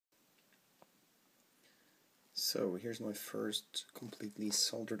So here's my first completely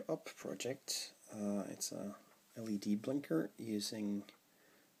soldered up project. It's a LED blinker using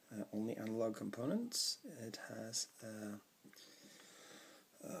only analog components. It has a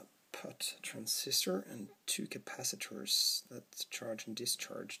PUT transistor and two capacitors that charge and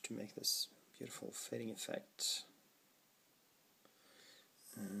discharge to make this beautiful fading effect.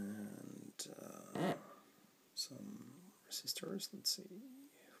 And some resistors. Let's see if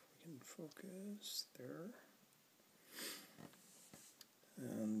we can focus there.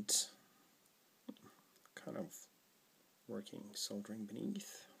 And kind of working soldering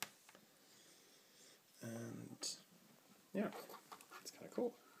beneath. And yeah, it's kind of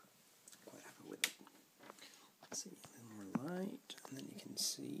cool. Quite happy with it. Let's see, a little more light, and then you can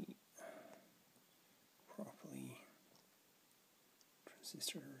see properly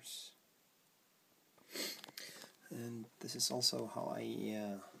transistors. And this is also how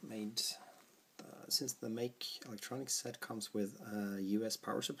I made. Since the Make electronics set comes with a US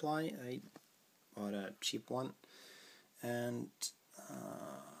power supply, I bought a cheap one, and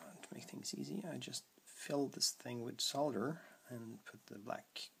to make things easy, I just filled this thing with solder and put the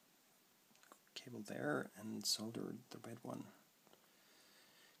black cable there and soldered the red one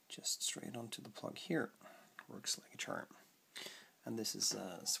just straight onto the plug here. Works like a charm. And this is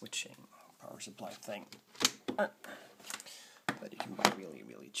a switching power supply thing that you can buy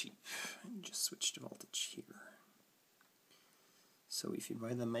really cheap, and just switch the voltage here. So if you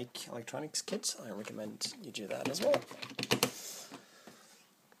buy the Make electronics kit, I recommend you do that as well.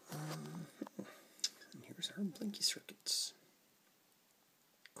 And here's our blinky circuits.